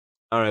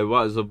Alright,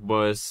 what is up,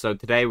 boys? So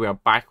today we are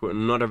back with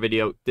another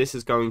video. This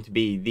is going to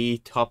be the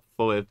top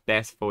 5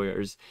 best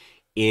fighters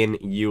in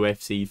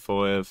UFC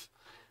 5.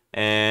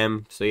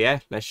 So yeah,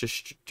 let's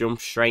just jump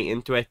straight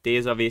into it.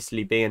 These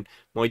obviously being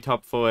my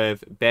top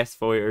 5 best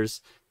fighters.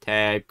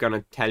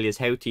 Gonna tell you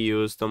how to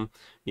use them,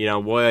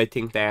 why I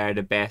think they are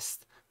the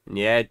best. And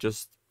yeah,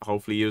 just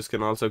hopefully you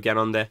can also get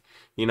on the,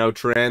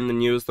 trend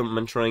and use them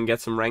and try and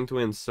get some ranked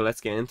wins. So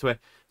let's get into it.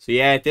 So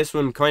yeah, this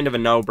one kind of a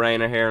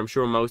no-brainer here. I'm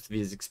sure most of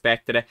you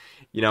expected it.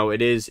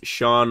 It is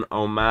Sean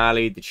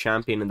O'Malley, the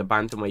champion in the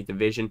bantamweight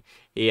division.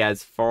 He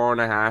has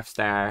 4.5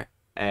 star.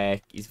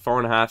 He's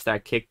 4.5 star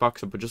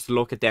kickboxer, but just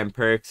look at them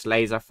perks,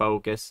 laser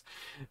focus.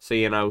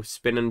 So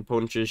spinning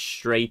punches,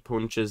 straight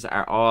punches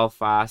are all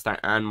faster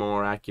and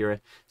more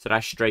accurate. So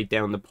that straight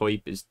down the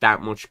pipe is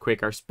that much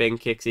quicker. Spin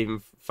kicks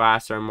even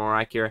faster and more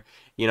accurate.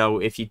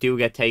 If you do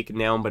get taken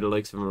down by the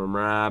likes of a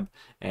Marab,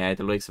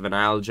 the likes of an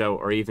Aljo,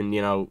 or even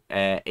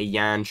a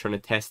Yan trying to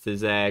test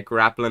his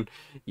grappling,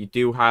 you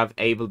do have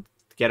able to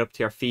get up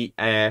to your feet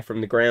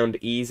from the ground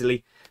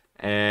easily.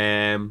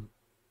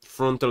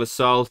 Frontal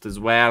assault as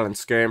well and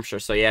skirmisher.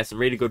 So yeah, some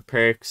really good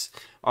perks.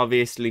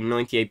 Obviously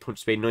 98 punch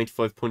speed,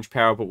 95 punch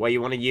power, but what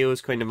you want to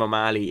use kind of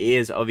O'Malley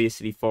is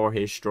obviously for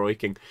his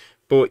striking,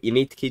 but you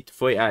need to keep the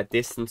fight at a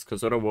distance,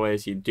 because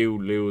otherwise you do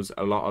lose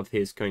a lot of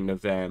his kind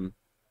of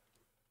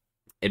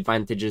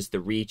advantages, the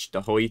reach,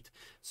 the height.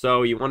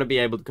 So you want to be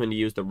able to kind of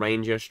use the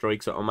range of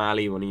strikes at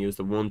O'Malley. You want to use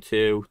the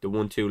 1-2, the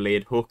 1-2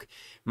 lead hook.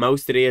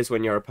 Most of it is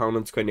when your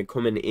opponent's kind of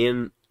coming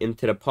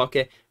into the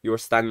pocket, you're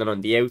standing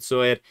on the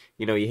outside.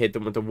 You hit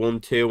them with the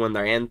 1-2 when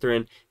they're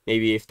entering.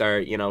 Maybe if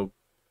they're,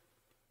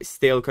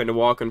 still kind of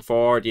walking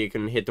forward, you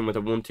can hit them with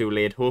a 1-2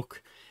 lead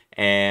hook.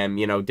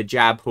 The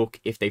jab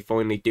hook, if they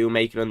finally do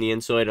make it on the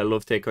inside. I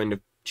love to kind of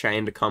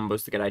chain the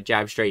combos to get a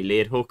jab straight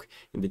lead hook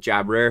and the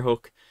jab rear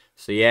hook.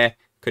 So yeah,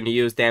 kind of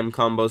use them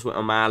combos with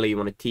O'Malley. You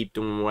want to keep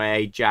them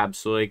away, jab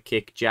side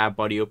kick, jab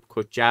body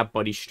uppercut, jab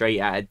body straight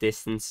at a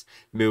distance,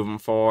 moving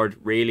forward.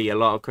 Really a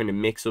lot of kind of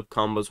mix up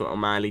combos with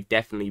O'Malley.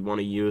 Definitely want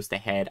to use the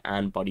head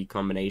and body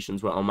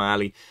combinations with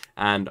O'Malley,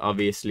 and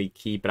obviously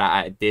keep it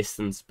at a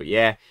distance. But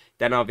yeah,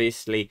 then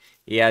obviously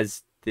he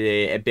has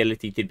the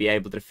ability to be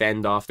able to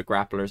defend off the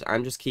grapplers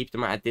and just keep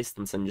them at a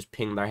distance and just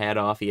ping their head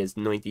off. He has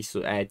 90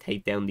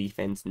 takedown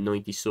defense,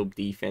 90 sub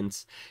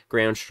defense,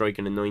 ground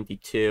striking in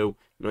 92,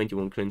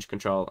 91 clinch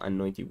control, and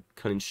 90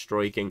 clinch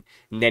striking.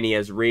 And then he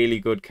has really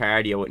good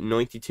cardio with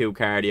 92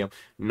 cardio,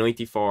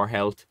 94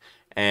 health,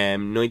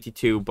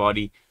 92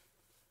 body,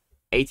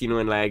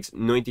 89 legs,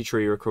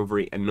 93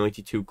 recovery, and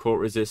 92 cut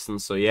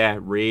resistance. So yeah,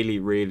 really,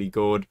 really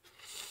good.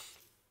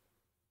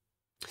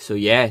 So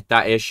yeah,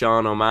 that is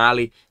Sean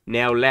O'Malley.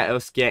 Now let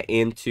us get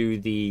into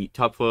the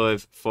top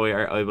 5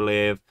 fighter, I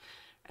believe.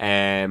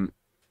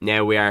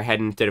 Now we are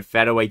heading to the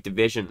featherweight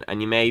division, and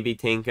you may be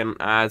thinking,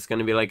 it's going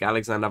to be like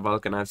Alexander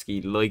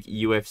Volkanovski, like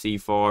UFC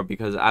 4,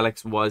 because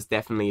Alex was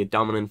definitely a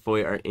dominant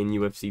fighter in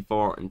UFC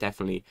 4, and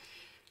definitely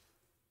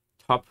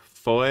top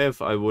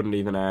 5, I wouldn't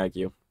even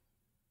argue.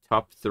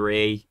 Top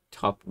 3,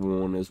 top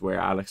 1 is where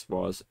Alex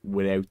was,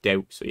 without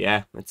doubt. So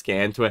yeah, let's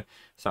get into it.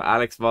 So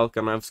Alex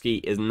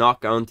Volkanovski is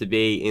not going to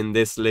be in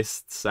this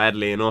list,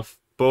 sadly enough,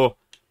 but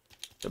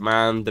the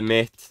man, the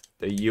myth,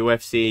 the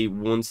UFC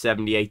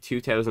 178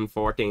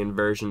 2014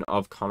 version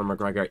of Conor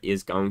McGregor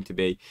is going to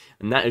be.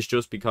 And that is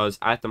just because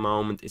at the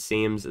moment it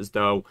seems as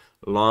though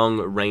long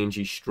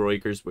rangey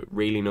strikers with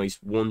really nice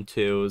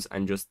 1-2s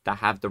and just that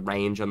have the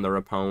range on their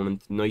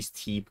opponent, nice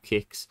teep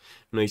kicks,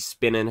 nice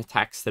spinning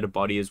attacks to the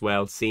body as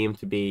well, seem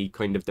to be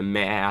kind of the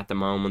meta at the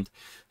moment.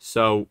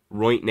 So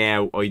right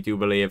now I do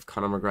believe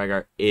Conor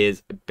McGregor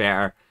is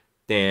better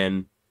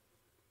than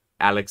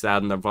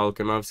Alexander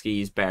Volkanovski.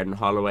 He's better than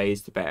Holloway,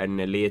 he's better than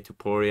Ilia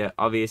Topuria.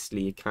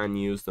 Obviously you can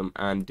use them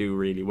and do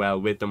really well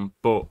with them,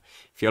 but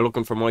if you're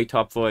looking for my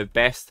top 5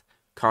 best,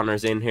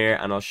 Conor's in here,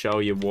 and I'll show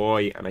you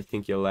why, and I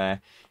think you'll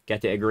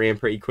get to agreeing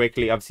pretty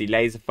quickly. Obviously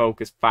laser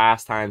focus,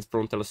 fast hands,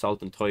 frontal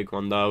assault, and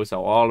taekwondo,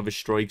 so all of his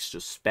strikes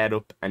just sped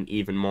up and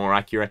even more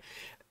accurate.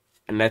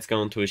 And let's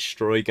go into his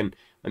striking.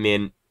 I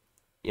mean,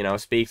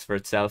 it speaks for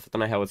itself. I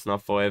don't know how it's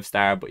not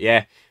 5-star, but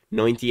yeah,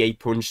 98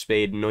 punch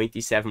speed,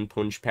 97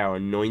 punch power,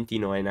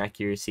 99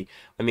 accuracy.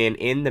 I mean,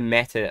 in the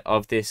meta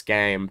of this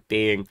game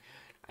being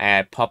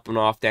popping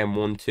off them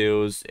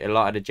 1-2s, a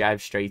lot of the jab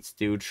straights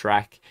do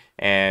track.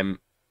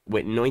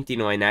 With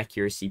 99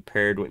 accuracy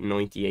paired with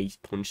 98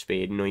 punch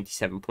speed,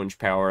 97 punch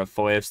power, a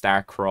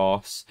 5-star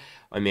cross,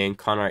 I mean,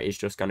 Conor is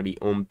just going to be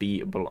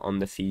unbeatable on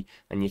the feet,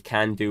 and you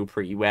can do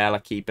pretty well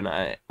at keeping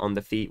it on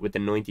the feet with the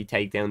 90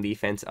 takedown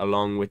defense,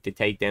 along with the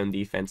takedown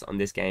defense on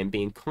this game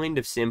being kind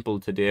of simple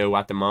to do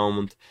at the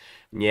moment.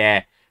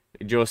 Yeah,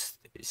 just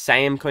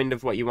same kind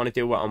of what you want to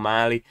do with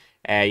O'Malley.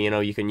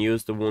 You can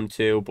use the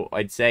 1-2, but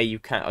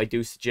I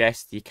do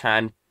suggest you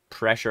can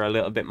pressure a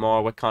little bit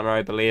more with Conor,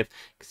 I believe,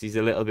 because he's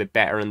a little bit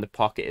better in the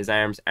pocket. His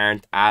arms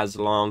aren't as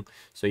long,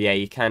 so yeah,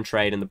 you can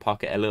trade in the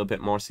pocket a little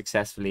bit more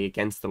successfully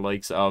against the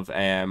likes of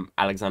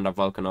Alexander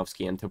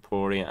Volkanovski and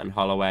Topuria and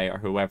Holloway, or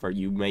whoever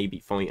you may be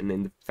fighting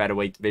in the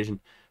featherweight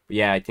division. But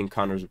yeah, I think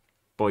Conor's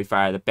by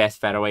far the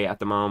best featherweight at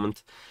the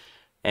moment.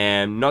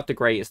 Not the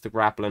greatest at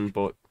grappling,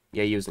 but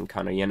you're using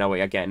Conor, you know what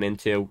you're getting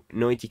into.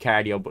 90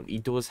 cardio, but he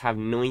does have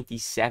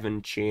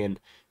 97 chin,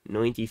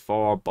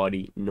 94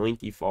 body,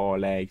 94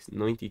 legs,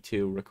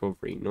 92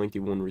 recovery,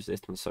 91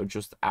 resistance. So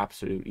just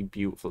absolutely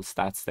beautiful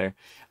stats there.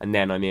 And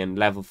then, I mean,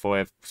 level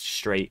 5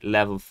 straight,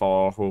 level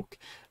 4 hook,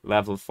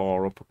 level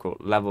 4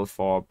 uppercut, level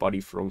 4 body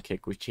front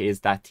kick, which is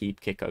that teep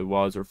kick I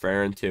was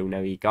referring to. Now,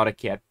 you got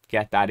to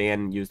get that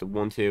in. Use the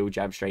 1-2,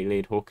 jab, straight,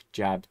 lead, hook,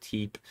 jab,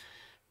 teep,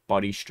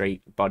 body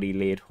straight, body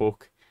lead,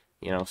 hook.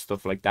 You know,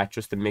 stuff like that,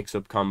 just to mix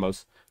up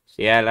combos. So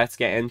yeah, let's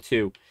get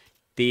into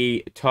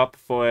the top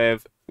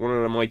 5, one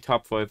of my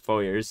top 5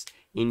 fighters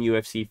in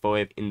UFC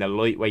 5 in the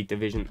lightweight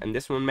division. And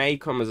this one may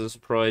come as a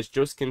surprise,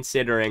 just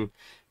considering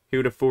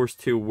who the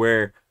first two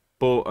were.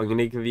 But I'm going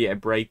to give you a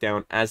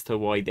breakdown as to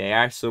why they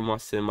are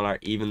somewhat similar,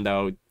 even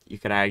though you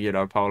could argue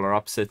they're polar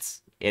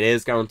opposites. It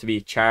is going to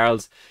be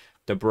Charles,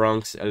 the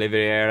Bronx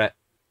Oliveira.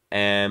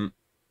 So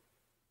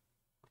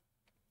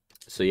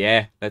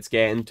yeah, let's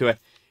get into it.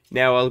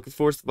 Now,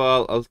 first of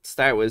all, I'll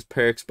start with his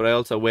perks, but I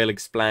also will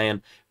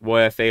explain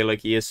why I feel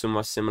like he is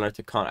somewhat similar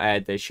to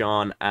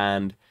Deshaun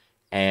and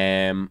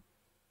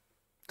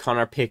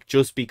Conor pick,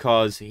 just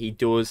because he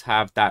does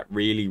have that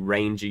really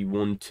rangy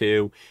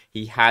 1-2.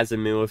 He has a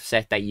move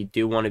set that you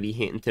do want to be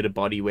hitting to the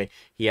body with.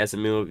 He has a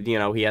move, you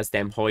know, he has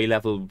them high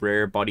level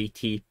rear body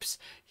teeps.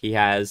 He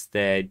has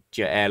the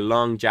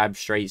long jab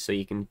straight, so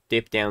you can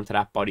dip down to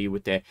that body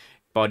with the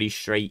body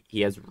straight.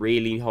 He has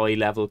really high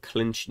level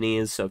clinch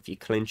knees, so if you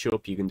clinch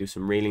up, you can do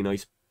some really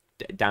nice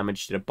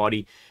damage to the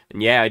body.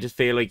 And yeah, I just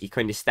feel like you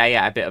kind of stay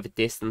at a bit of a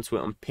distance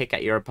with him, pick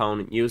at your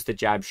opponent, use the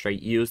jab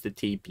straight, use the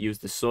teep, use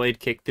the side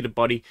kick to the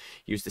body,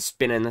 use the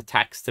spinning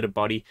attacks to the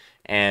body.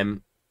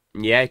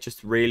 Yeah,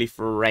 just really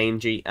for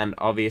rangy. And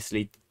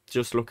obviously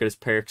just look at his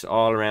perks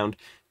all around.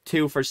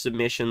 2 for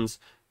submissions,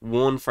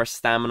 1 for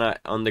stamina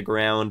on the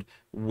ground,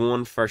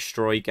 1 for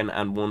striking,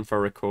 and 1 for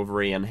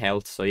recovery and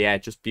health. So yeah,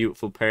 just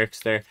beautiful perks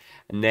there.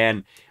 And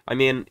then, I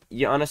mean,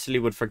 you honestly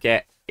would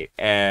forget,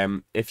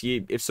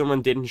 if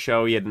someone didn't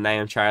show you the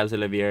name Charles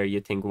Oliveira,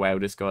 you'd think, wow,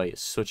 this guy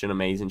is such an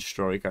amazing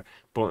striker.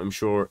 But I'm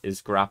sure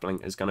his grappling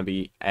is going to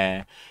be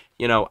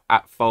you know,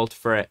 at fault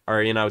for it,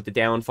 or, you know, the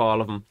downfall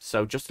of him.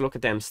 So just look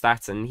at them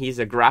stats, and he's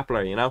a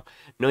grappler, you know.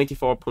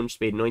 94 punch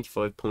speed,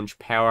 95 punch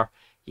power.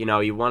 You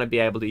know, you want to be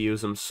able to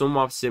use them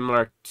somewhat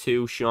similar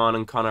to Sean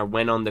and Conor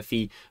when on the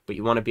feet, but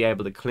you want to be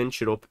able to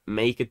clinch it up,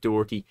 make it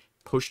dirty,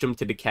 push them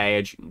to the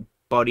cage,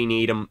 body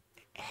knee them,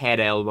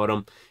 head elbow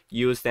them,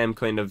 use them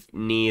kind of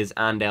knees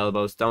and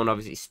elbows. Don't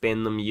obviously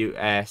spin them,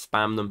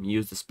 spam them,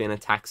 use the spin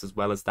attacks as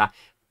well as that.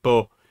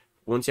 But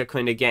once you're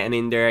kind of getting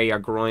in there, you're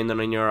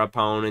grinding on your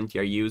opponent,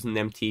 you're using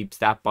them teeps,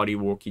 that body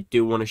work, you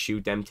do want to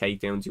shoot them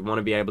takedowns, you want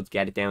to be able to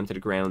get it down to the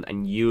ground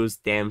and use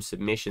them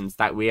submissions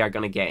that we are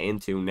going to get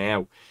into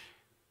now.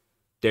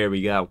 There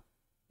we go.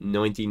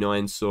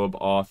 99 sub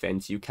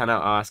offense. You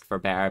cannot ask for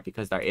better,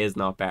 because there is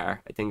not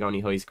better. I think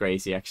only Heist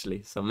Gracie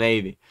actually. So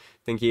maybe.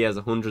 I think he has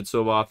 100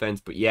 sub offense.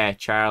 But yeah,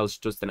 Charles,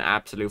 just an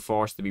absolute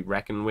force to be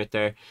reckoned with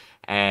there.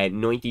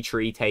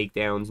 93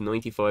 takedowns,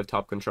 95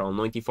 top control,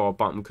 94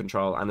 bottom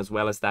control. And as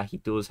well as that, he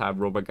does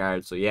have rubber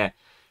guards. So yeah,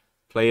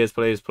 players,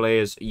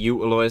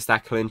 utilize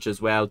that clinch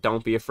as well.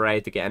 Don't be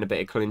afraid to get in a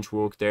bit of clinch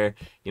work there.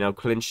 You know,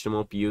 clinch them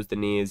up, use the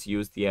knees,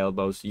 use the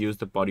elbows, use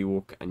the body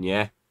work. And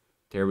yeah,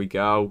 there we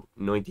go,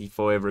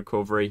 95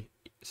 recovery.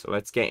 So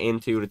let's get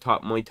into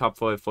my top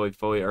 5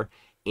 fighter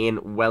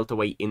in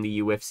welterweight in the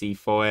UFC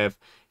 5.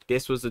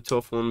 This was a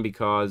tough one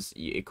because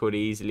it could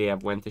easily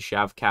have went to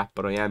Shavkat,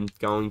 but I am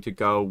going to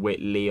go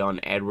with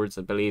Leon Edwards.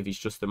 I believe he's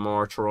just a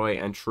more Troy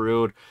and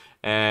Trude,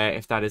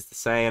 if that is the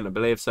saying. I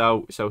believe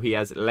so. So he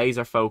has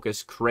laser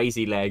focus,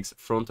 crazy legs,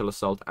 frontal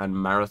assault, and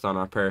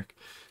marathoner perk.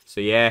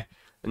 So yeah,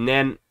 and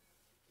then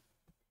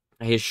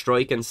his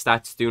striking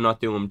stats do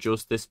not do him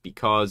justice,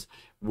 because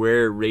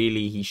where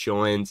really he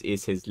shines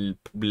is his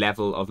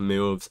level of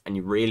moves, and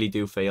you really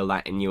do feel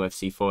that in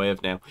UFC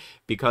 5 now,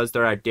 because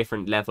there are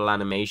different level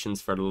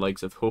animations for the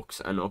likes of hooks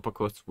and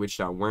uppercuts, which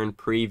there weren't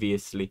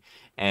previously,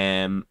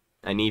 and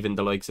even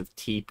the likes of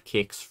teep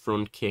kicks,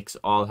 front kicks,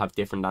 all have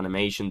different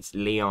animations.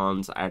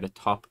 Leon's are the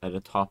top of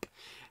the top,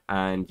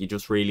 and you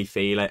just really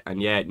feel it.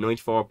 And yeah,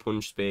 94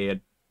 punch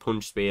speed,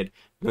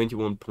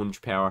 91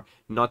 punch power,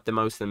 not the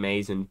most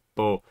amazing,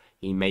 but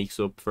he makes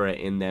up for it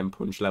in them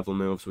punch level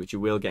moves, which you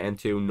will get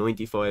into.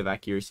 95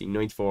 accuracy,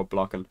 94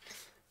 blocking.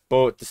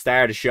 But to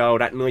start the show,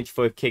 that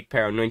 95 kick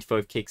power,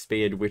 95 kick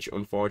speed, which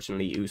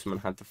unfortunately Usman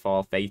had to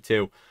fall fate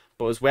to.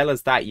 But as well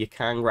as that, you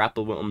can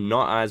grapple with him,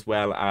 not as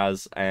well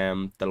as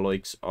the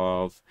likes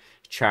of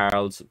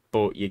Charles,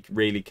 but you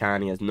really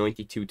can. He has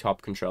 92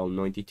 top control,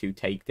 92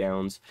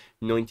 takedowns,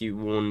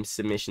 91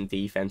 submission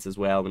defense as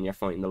well when you're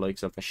fighting the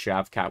likes of a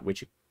Shavkat,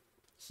 which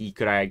he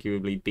could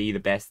arguably be the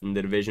best in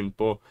the division.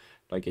 But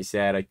like I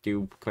said, I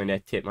do kind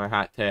of tip my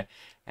hat to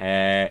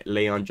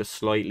Leon just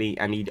slightly.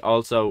 And he'd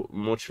also,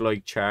 much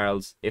like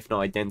Charles, if not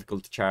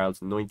identical to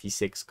Charles,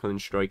 96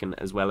 clinch striking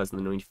as well as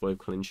the 95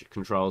 clinch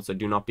control. So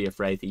do not be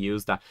afraid to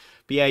use that.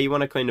 But yeah, you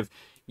want to kind of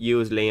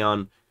use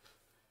Leon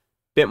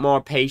bit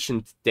more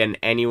patient than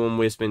anyone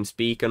we've been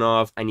speaking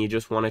of, and you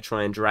just want to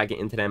try and drag it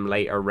into them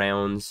later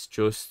rounds.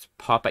 Just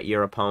pop at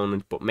your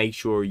opponent, but make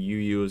sure you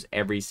use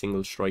every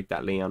single strike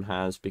that Leon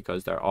has,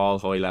 because they're all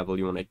high level.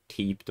 You want to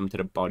keep them to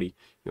the body,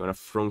 you want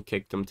to front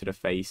kick them to the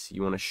face,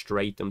 you want to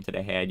straight them to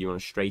the head, you want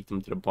to straight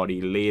them to the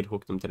body, lead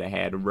hook them to the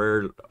head,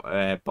 rear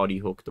body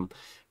hook them.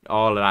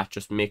 All of that,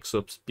 just mix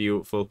ups,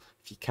 beautiful.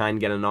 If you can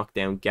get a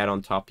knockdown, get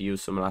on top,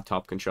 use some of that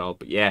top control.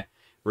 But yeah,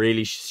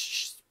 really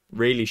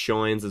really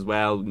shines as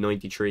well.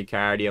 93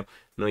 cardio,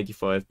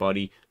 95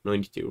 body,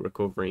 92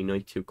 recovery,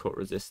 92 cut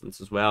resistance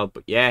as well.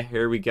 But yeah,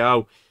 here we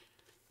go.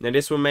 Now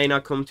this one may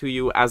not come to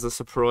you as a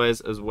surprise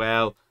as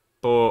well,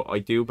 but I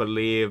do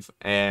believe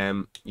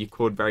you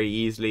could very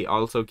easily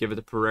also give it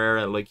to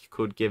Pereira, like you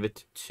could give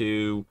it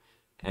to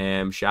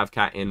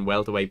Shavkat in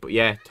welterweight. But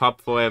yeah,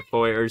 top 5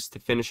 fighters to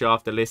finish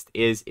off the list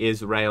is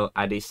Israel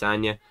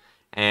Adesanya.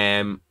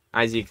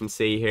 As you can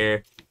see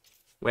here,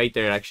 wait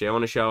there, actually, I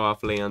want to show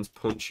off Leon's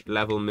punch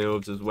level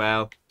moves as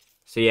well.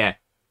 So yeah,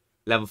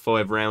 level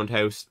 5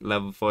 roundhouse,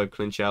 level 5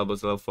 clinch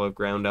elbows, level 5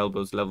 ground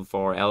elbows, level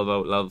 4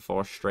 elbow, level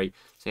 4 straight.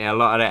 So yeah, a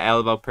lot of the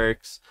elbow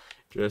perks,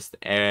 just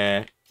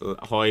high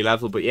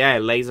level. But yeah,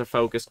 laser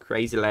focus,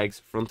 crazy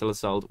legs, frontal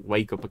assault,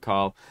 wake up a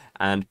call,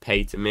 and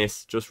pay to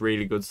miss. Just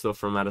really good stuff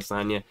from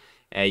Adesanya.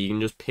 You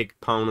can just pick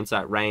opponents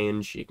at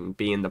range. You can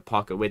be in the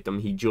pocket with them.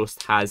 He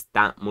just has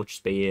that much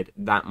speed,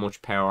 that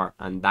much power,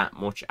 and that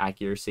much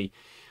accuracy.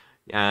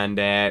 And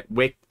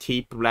with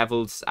teep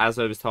levels, as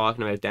I was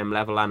talking about, them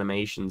level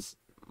animations,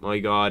 my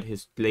god,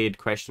 his lead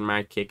question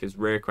mark kick, his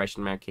rear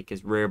question mark kick,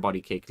 his rear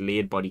body kick,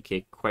 lead body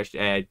kick,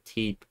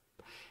 teep,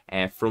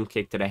 front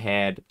kick to the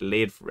head,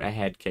 lead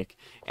head kick,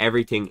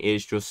 everything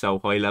is just so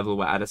high level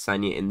with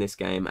Adesanya in this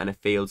game, and it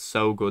feels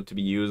so good to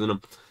be using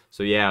him.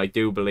 So yeah, I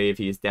do believe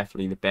he is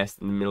definitely the best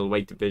in the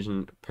middleweight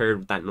division. Paired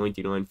with that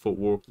 99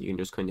 footwork, you can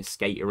just kind of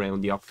skate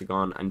around the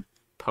octagon and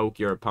poke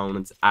your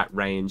opponents at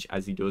range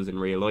as he does in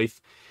real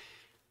life.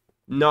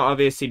 Not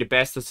obviously the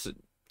best at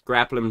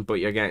grappling, but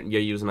you're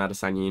using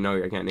Adesanya, you know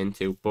you're getting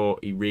into. But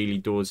he really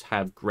does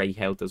have great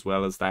health as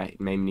well as that.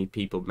 Many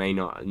people may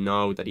not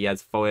know that he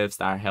has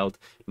 5-star health,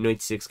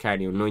 96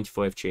 cardio,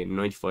 95 chin,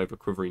 95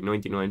 recovery,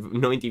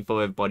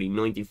 95 body,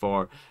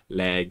 94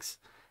 legs,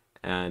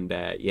 and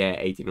yeah,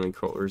 89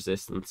 cut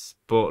resistance.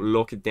 But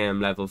look at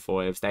them level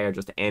 5s, they are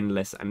just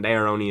endless, and they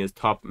are only his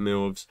top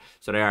moves.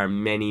 So there are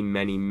many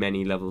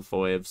level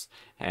 5s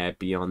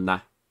beyond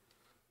that.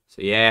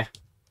 So yeah,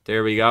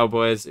 there we go,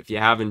 boys. If you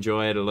have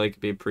enjoyed, a like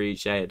would be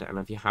appreciated, and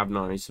if you have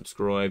not already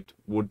subscribed,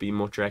 would be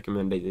much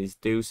recommended is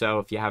do so.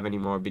 If you have any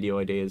more video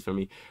ideas for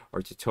me,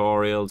 or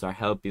tutorials, or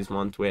help you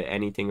want with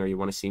anything, or you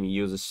want to see me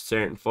use a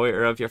certain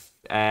fighter of your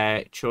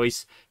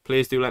choice,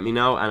 please do let me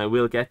know, and I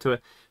will get to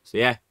it. So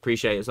yeah,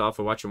 appreciate us all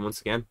for watching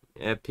once again.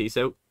 Peace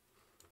out.